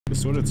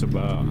That's what it's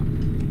about.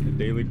 The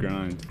daily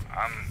grind.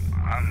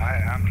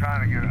 I'm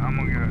trying to get. I'm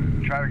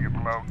gonna try to get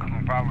below.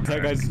 Probably.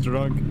 That guy's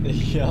drunk.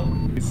 Yep.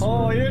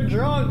 Oh, you're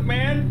drunk,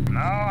 man. No,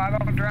 I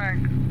don't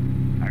drink.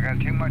 I got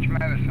too much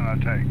medicine I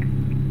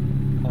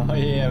take. Oh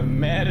yeah,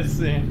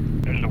 medicine.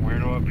 There's a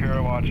weirdo up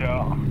here. Watch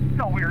out.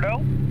 No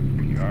weirdo.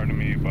 You are to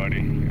me,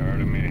 buddy. You are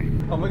to me.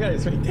 Oh my god,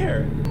 he's right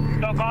there.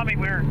 Don't call me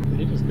weird. Did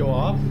he just go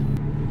off?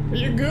 Are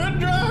you good,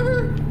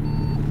 driver?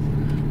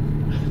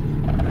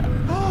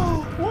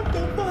 Oh, what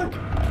the fuck?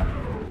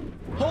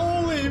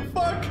 Holy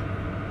fuck!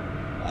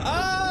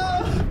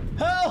 Ah!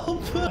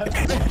 Help!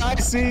 I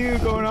see you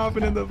going off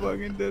into the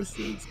fucking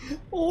distance.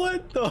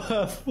 What the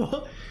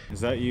fuck? Is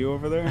that you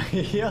over there?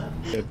 Yeah.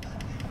 Good.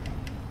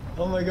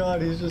 Oh my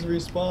god, he's just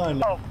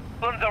respawned. Oh,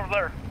 one's over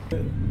there.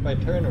 If I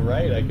turn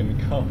right, I can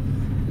go.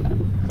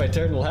 If I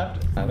turn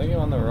left, I think I'm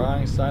on the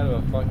wrong side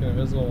of a fucking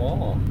invisible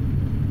wall.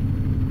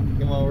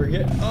 Come on, we're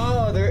getting.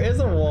 Oh, there is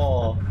a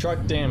wall.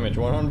 Truck damage,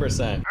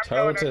 100%.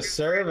 Tow to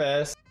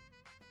service.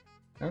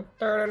 Oh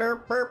Oh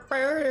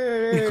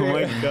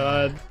my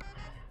god.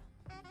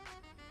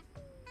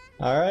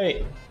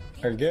 Alright,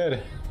 we're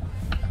good.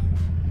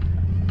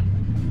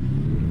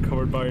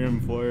 Covered by your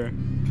employer.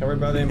 Covered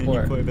by the You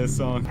employer. play this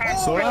song.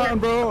 Slow down,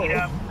 bro.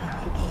 Yeah.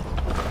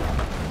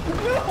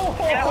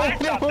 Yeah, I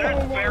thought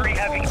that's very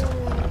heavy.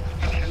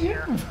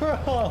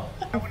 Bro,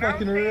 I'm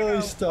fucking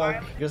really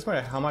stuck. It doesn't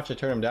matter how much I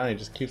turn him down, he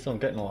just keeps on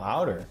getting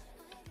louder.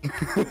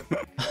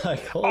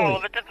 Like,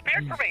 holy. that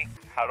disappeared for me.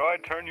 How do I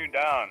turn you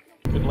down?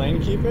 Good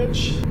lane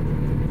keepage.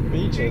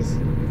 Beaches.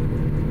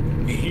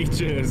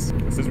 Beaches.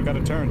 It says we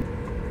gotta turn.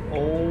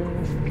 Oh,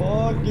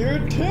 fuck, you're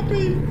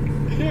tippy.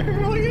 You're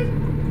really.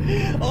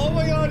 Oh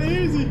my god,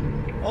 easy.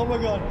 Oh my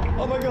god,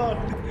 oh my god.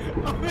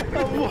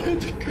 I'm going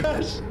to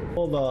crash.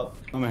 Hold up.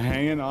 I'm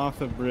hanging off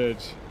the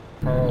bridge.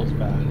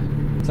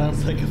 Carlsbad.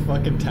 Sounds like a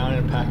fucking town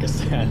in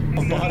Pakistan.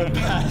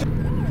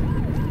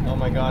 Abbottabad. Oh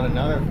my god,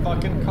 another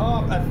fucking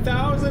cop.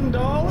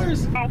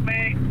 $1,000? Help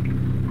me.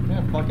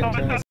 Yeah, fucking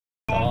turn this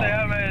off.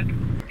 Damage.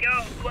 Yo,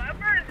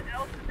 whoever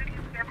else is in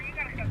this server, you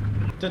gotta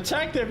go.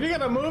 Detective, you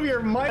gotta move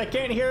your mic. I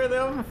can't hear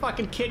the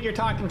fucking kid you're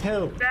talking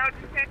to. Now,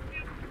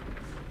 detective.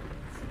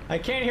 I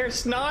can't hear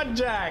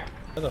Snodjack.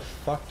 Where the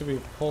fuck do we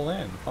pull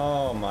in?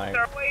 Oh my.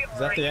 Is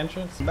that the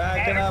entrance?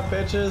 Backing up,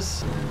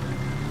 bitches.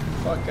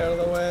 Fuck out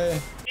of the way.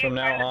 From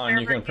now on,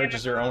 you can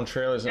purchase your own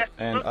trailers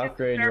and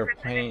upgrade your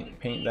paint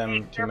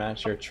them to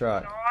match your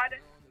truck.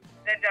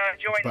 Then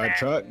join Buy a that.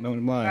 truck? No,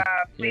 mine.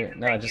 Here,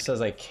 no, it just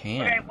says I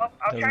can. Okay, well,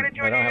 I'll try to Doesn't-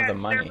 join I don't have you the on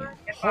money. server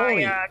if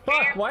Holy I,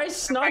 fuck, can. why is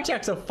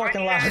Snodjack so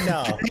fucking loud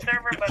now?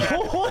 Server,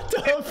 but, What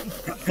the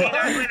fuck?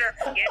 later,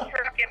 get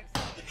trucking.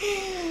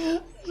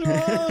 What's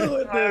wrong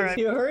with this? Alright.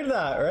 You heard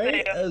that,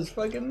 right? That was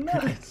fucking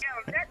nuts.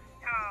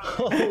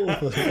 Holy.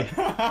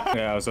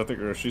 Yeah, I was at the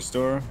grocery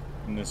store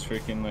and this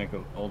freaking like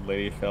old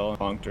lady fell,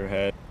 bonked her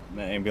head.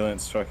 The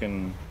ambulance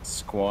fucking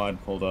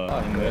squad pulled up,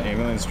 and the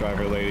ambulance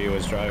driver lady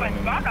was driving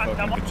in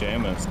fucking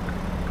pajamas.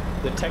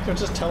 Detective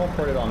just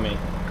teleported on me.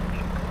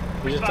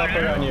 He just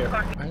teleported on you.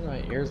 Why are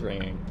my ears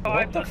ringing?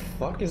 What the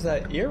fuck is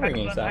that ear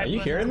ringing sound? Are you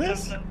hearing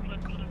this?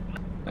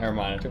 Never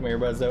mind, I took my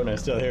earbuds out and I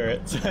still hear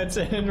it. So it's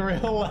in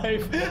real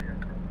life.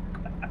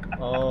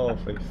 Oh,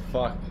 for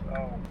fuck.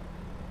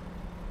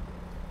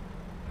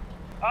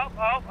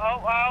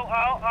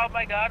 Oh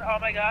my god, oh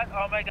my god,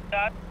 oh my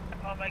god,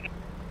 oh my god.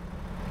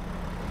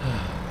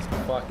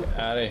 Fuck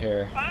out of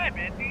here. I'm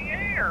in the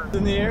air. He's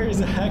in the air, he's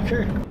a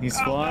hacker. He's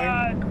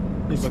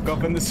flying. Look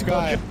up in the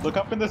sky. Look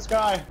up in the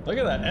sky. Look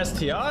at that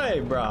STI,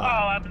 bro.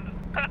 I'm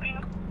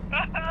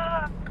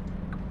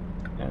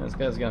Man, this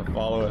guy's gonna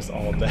follow us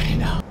all day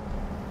now.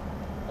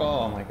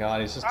 Oh my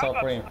god, he's just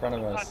teleporting in front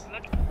of us.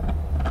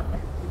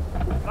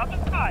 Up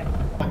the sky.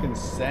 Fucking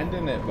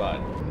sending it, bud.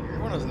 You're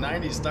one of those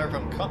 90s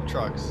styrofoam cup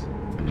trucks.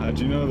 How'd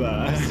you know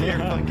I see your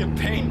that? fucking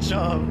paint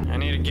job. I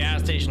need a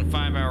gas station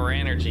 5-hour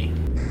energy.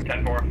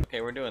 10-4.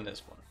 Okay, we're doing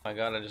this one. Oh my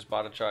god, I just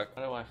bought a truck.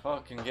 How do I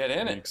fucking get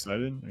in Are you it?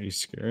 excited? Are you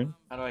scared?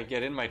 How do I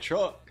get in my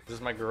truck? This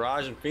is my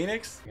garage in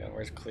Phoenix. Yeah,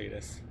 where's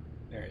Cletus?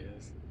 There he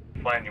is.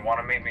 Flynn, you want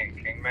to meet me in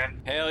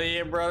Kingman? Hell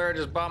yeah, brother, I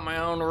just bought my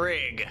own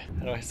rig.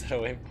 How do I set a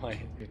waypoint?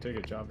 You take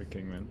a job at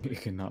Kingman. You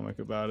can not make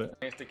about it.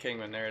 Thanks to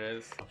Kingman, there it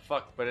is. Oh,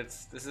 fuck, but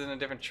this is in a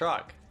different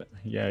truck.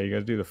 Yeah, you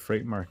gotta do the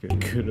freight market. You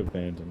could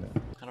abandon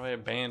it. How do I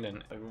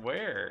abandon? Like,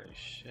 where?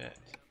 Shit.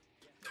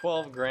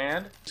 12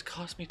 grand? It's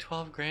cost me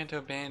 12 grand to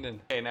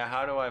abandon. Okay, now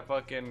how do I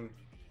fucking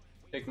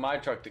take my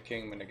truck to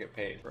Kingman to get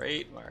paid?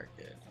 Freight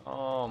market.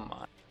 Oh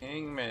my.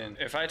 Kingman.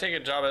 If I take a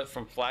job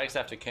from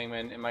Flagstaff to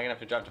Kingman, am I gonna have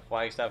to drive to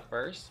Flagstaff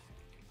first?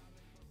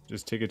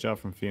 Just take a job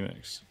from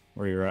Phoenix,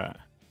 where you're at.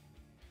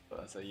 So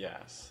that's a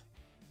yes.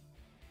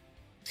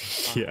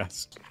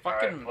 Yes.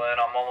 Fucking Flynn,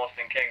 I'm almost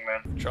in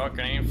Kingman. trucking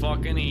ain't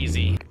fucking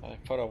easy. I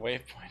put a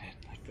waypoint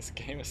in. Like, this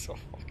game is so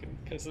fucking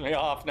pissing me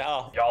off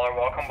now. Y'all are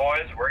welcome,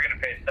 boys. We're gonna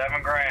pay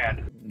 7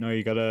 grand. No,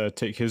 you gotta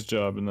take his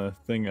job in the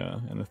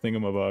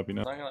thingamabob, you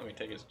know. He's not gonna let me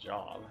take his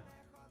job.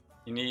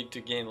 You need to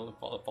gain the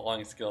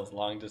following skills: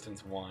 long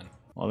distance 1.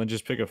 Well, then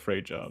just pick a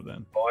freight job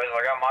then. Boys,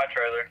 I got my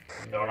trailer.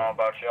 Don't know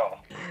about y'all.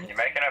 You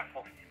making it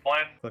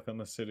Plane. Click on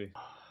the city.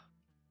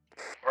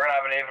 We're gonna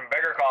have an even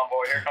bigger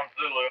convoy. Here comes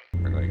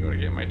Zulu. Where do I go to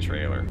get my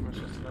trailer? I'm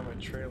supposed to know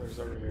my trailer's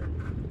over here.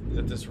 Is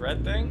it this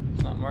red thing?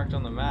 It's not marked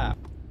on the map.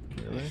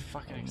 Really? I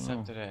fucking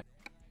accepted it.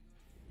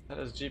 That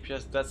is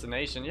GPS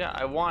destination. Yeah,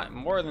 I want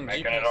more than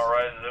Making GPS. it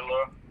alright,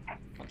 Zulu. I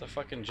want the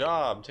fucking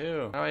job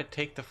too. How do I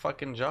take the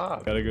fucking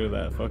job? Gotta go to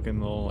that fucking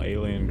little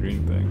alien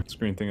green thing. This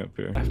green thing up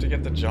here. I have to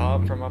get the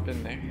job from up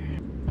in there.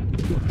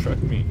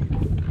 Truck me.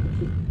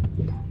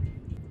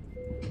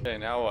 Okay,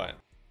 now what?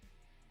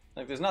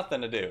 Like, there's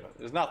nothing to do.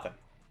 There's nothing.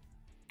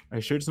 Are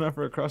you sure it's not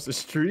for across the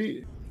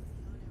street?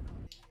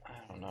 I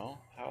don't know.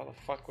 How the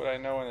fuck would I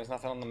know when there's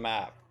nothing on the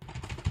map?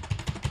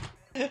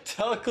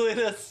 Tell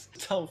Cletus.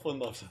 Tell him phone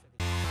loves him.